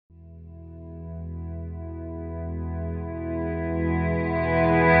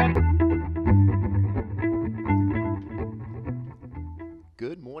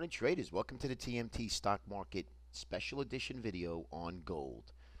traders, welcome to the TMT stock market special edition video on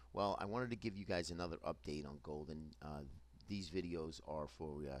gold. Well, I wanted to give you guys another update on gold, and these videos are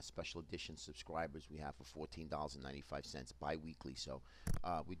for special edition subscribers we have for $14.95 bi-weekly.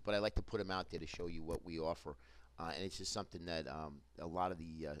 But I like to put them out there to show you what we offer. And it's just something that a lot of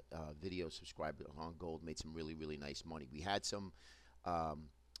the video subscribers on gold made some really, really nice money. We had some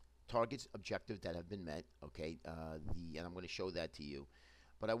targets, objectives that have been met. Okay, and I'm going to show that to you.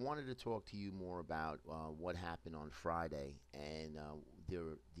 But I wanted to talk to you more about what happened on Friday and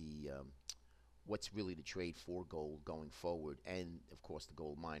what's really the trade for gold going forward, and of course the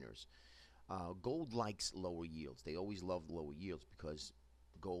gold miners. Gold likes lower yields. They always love lower yields because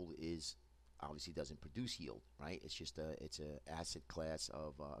gold is obviously doesn't produce yield, right? It's a asset class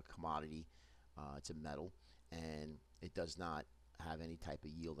of a commodity. It's a metal, and it does not have any type of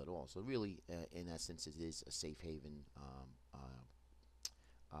yield at all. So really, in essence, it is a safe haven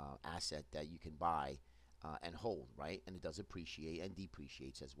asset that you can buy and hold, right? And it does appreciate and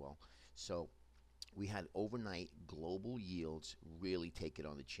depreciates as well. So we had overnight global yields really take it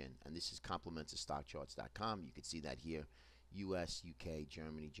on the chin, and this is compliments of stockcharts.com. You can see that here. US, UK,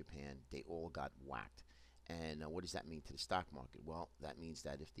 Germany, Japan, they all got whacked. And what does that mean to the stock market? Well, that means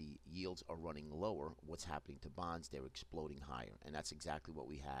that if the yields are running lower, what's happening to bonds? They're exploding higher, and that's exactly what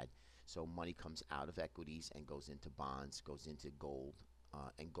we had. So money comes out of equities and goes into bonds, goes into gold,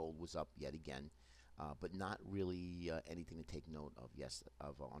 and gold was up yet again, but not really anything to take note of.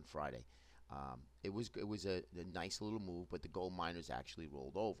 On Friday, it was a nice little move, but the gold miners actually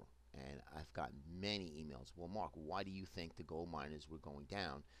rolled over, and I've gotten many emails. Well, Mark, why do you think the gold miners were going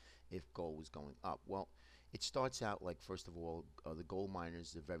down if gold was going up? Well, it starts out like, first of all, the gold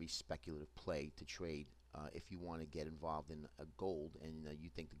miners is a very speculative play to trade. If you want to get involved in gold and you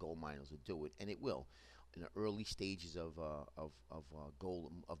think the gold miners will do it, and it will. In the early stages of the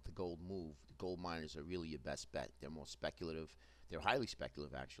gold move, the gold miners are really your best bet. They're more speculative. They're highly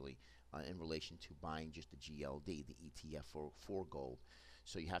speculative, actually, in relation to buying just the GLD, the ETF for gold.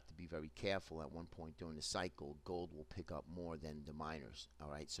 So you have to be very careful. At one point during the cycle, gold will pick up more than the miners. All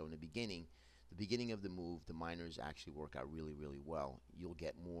right. So in the beginning of the move, the miners actually work out really, really well. You'll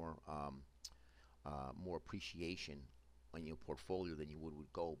get more appreciation on your portfolio than you would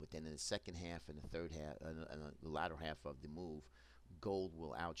with gold. But then in the second half and the third half and the latter half of the move, gold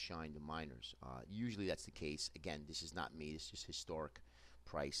will outshine the miners. Usually that's the case. Again, this is not me. It's just historic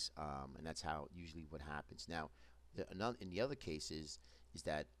price, and that's how usually what happens. Now, in the other cases is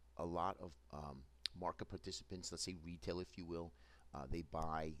that a lot of market participants, let's say retail, if you will, they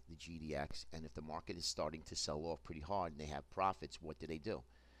buy the GDX, and if the market is starting to sell off pretty hard and they have profits, what do?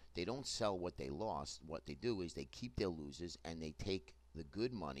 They don't sell what they lost. What they do is they keep their losers and they take the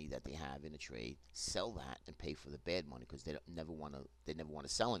good money that they have in a trade, sell that, and pay for the bad money because they never want to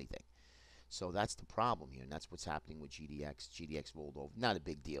sell anything. So that's the problem here, and that's what's happening with GDX. GDX rolled over. Not a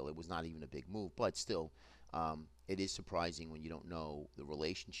big deal. It was not even a big move, but still, it is surprising when you don't know the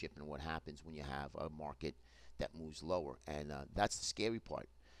relationship and what happens when you have a market that moves lower, and that's the scary part.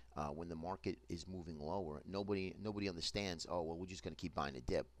 When the market is moving lower, nobody understands. Oh well, we're just going to keep buying a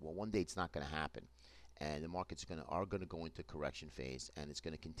dip. Well, one day it's not going to happen, and the markets are going to go into correction phase, and it's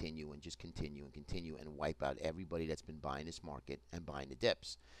going to continue and just continue and continue and wipe out everybody that's been buying this market and buying the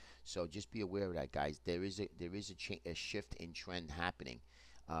dips. So just be aware of that, guys. There is a shift in trend happening.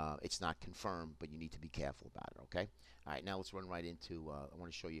 It's not confirmed, but you need to be careful about it. Okay. All right. Now let's run right into. I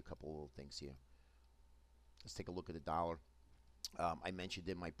want to show you a couple of things here. Let's take a look at the dollar. I mentioned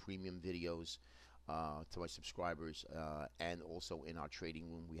in my premium videos to my subscribers, and also in our trading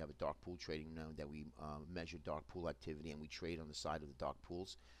room, we have a dark pool trading room that we measure dark pool activity, and we trade on the side of the dark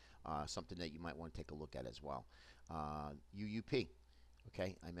pools. Something that you might want to take a look at as well. UUP.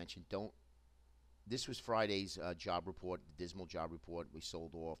 Okay, I mentioned don't. This was Friday's job report, the dismal job report. We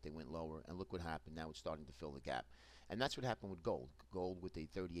sold off, they went lower, and look what happened. Now it's starting to fill the gap. And that's what happened with gold. Gold, with the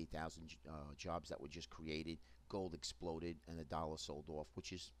 38,000 jobs that were just created, gold exploded and the dollar sold off,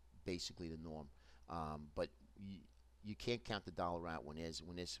 which is basically the norm. But you can't count the dollar out when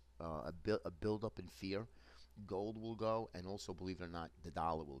there's a build up in fear. Gold will go, and also, believe it or not, the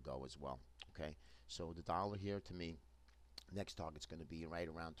dollar will go as well. Okay, so the dollar here, to me, next target's going to be right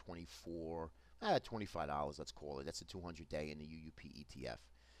around $25. Let's call it. That's a 200-day in the UUP ETF.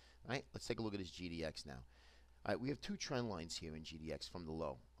 All right, let's take a look at this GDX now. All right, we have two trend lines here in GDX from the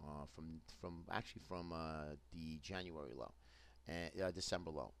low, from the January low and December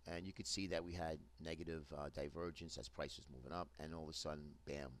low, and you could see that we had negative divergence as price was moving up, and all of a sudden,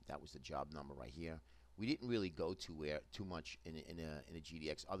 bam, that was the job number right here. We didn't really go too much in a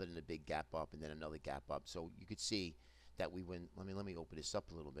GDX other than a big gap up and then another gap up. So you could see that we went. Let me open this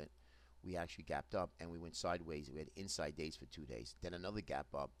up a little bit. We actually gapped up and we went sideways. We had inside days for 2 days, then another gap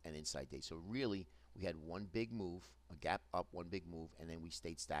up and inside days. So really, we had one big move, a gap up, one big move, and then we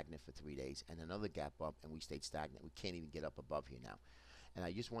stayed stagnant for 3 days, and another gap up, and we stayed stagnant. We can't even get up above here now. And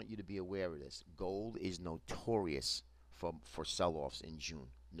I just want you to be aware of this. Gold is notorious for sell-offs in June.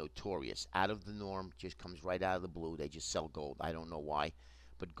 Notorious. Out of the norm, just comes right out of the blue. They just sell gold. I don't know why,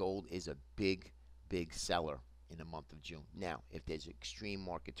 but gold is a big, big seller in the month of June. Now, if there's extreme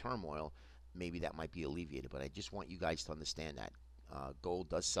market turmoil, maybe that might be alleviated, but I just want you guys to understand that gold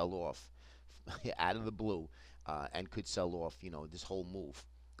does sell off out of the blue, and could sell off, this whole move,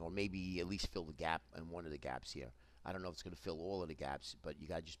 or maybe at least fill the gap in one of the gaps here. I don't know if it's going to fill all of the gaps, but you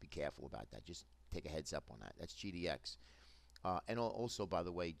got to just be careful about that. Just take a heads up on that. That's GDX. And also, by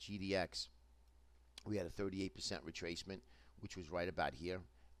the way, GDX, we had a 38% retracement, which was right about here.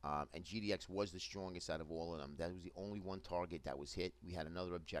 And GDX was the strongest out of all of them. That was the only one target that was hit. We had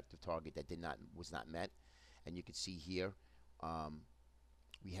another objective target that was not met. And you can see here,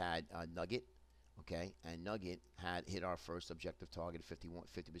 we had Nugget, okay, and Nugget had hit our first objective target of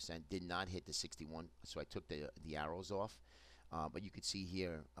 50%, did not hit the 61, so I took the arrows off. But you can see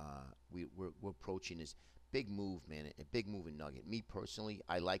here, we're approaching this big move, man, a big move in Nugget. Me personally,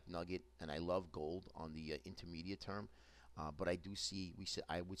 I like Nugget and I love gold on the intermediate term. But I do see,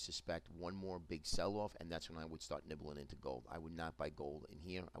 I would suspect one more big sell-off, and that's when I would start nibbling into gold. I would not buy gold in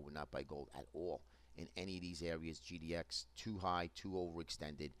here. I would not buy gold at all in any of these areas. GDX, too high, too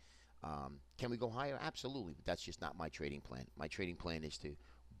overextended. Can we go higher? Absolutely, but that's just not my trading plan. My trading plan is to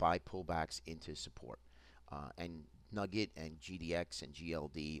buy pullbacks into support. And Nugget and GDX and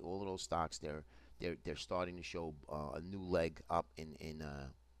GLD, all of those stocks, they're starting to show a new leg up in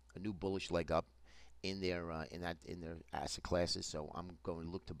a new bullish leg up in their asset classes. So I'm going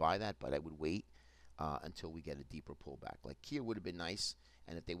to look to buy that, but I would wait until we get a deeper pullback. Like here would have been nice,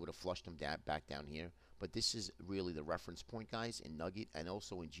 and if they would have flushed them back down here. But this is really the reference point, guys, in Nugget and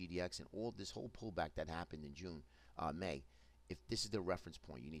also in GDX and all this whole pullback that happened in May. If this is the reference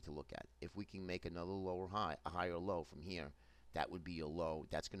point you need to look at. If we can make another lower high, a higher low from here, that would be your low.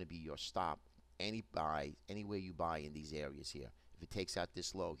 That's going to be your stop. Anywhere you buy in these areas here. If it takes out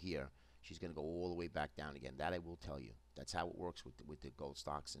this low here, she's going to go all the way back down again. That I will tell you. That's how it works with the gold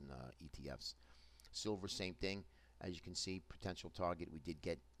stocks and ETFs. Silver, same thing. As you can see, potential target. We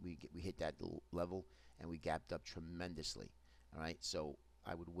hit that level and we gapped up tremendously. All right, so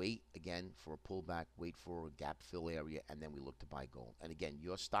I would wait again for a pullback, wait for a gap fill area, and then we look to buy gold. And again,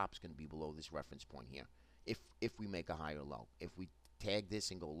 your stop's going to be below this reference point here. If we make a higher low, if we tag this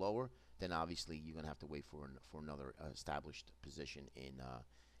and go lower, then obviously you're going to have to wait for another established position in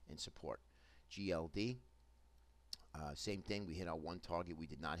support. GLD, same thing. We hit our one target. We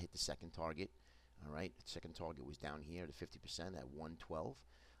did not hit the second target. All right, the second target was down here to 50% at 112.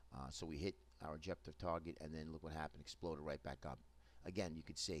 So we hit our objective target, and then look what happened. Exploded right back up. Again, you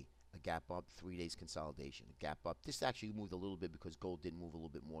could see a gap up, 3 days consolidation, a gap up. This actually moved a little bit because gold did move a little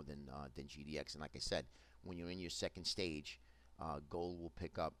bit more than GDX. And like I said, when you're in your second stage, gold will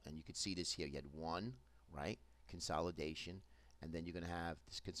pick up. And you could see this here. You had one, right, consolidation, and then you're going to have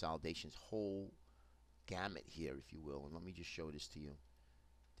this consolidation's whole gamut here, if you will. And let me just show this to you.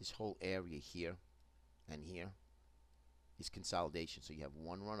 This whole area here and here is consolidation. So you have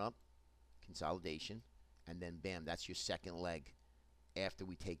one run up, consolidation, and then bam, that's your second leg after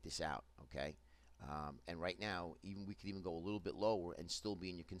we take this out, okay? And right now, we could even go a little bit lower and still be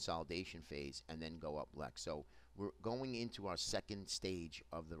in your consolidation phase and then go up next. So we're going into our second stage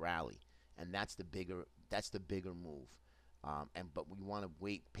of the rally, and that's the bigger move. But we want to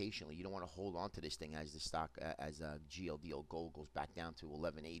wait patiently. You don't want to hold on to this thing as the stock, as GLD or gold goes back down to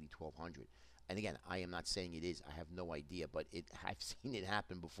 1180, 1200. And again, I am not saying it is. I have no idea, but I've seen it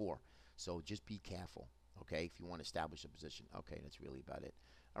happen before. So just be careful, okay? If you want to establish a position, okay, that's really about it.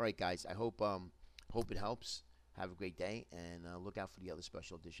 All right, guys. I hope it helps. Have a great day, and look out for the other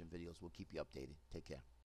special edition videos. We'll keep you updated. Take care.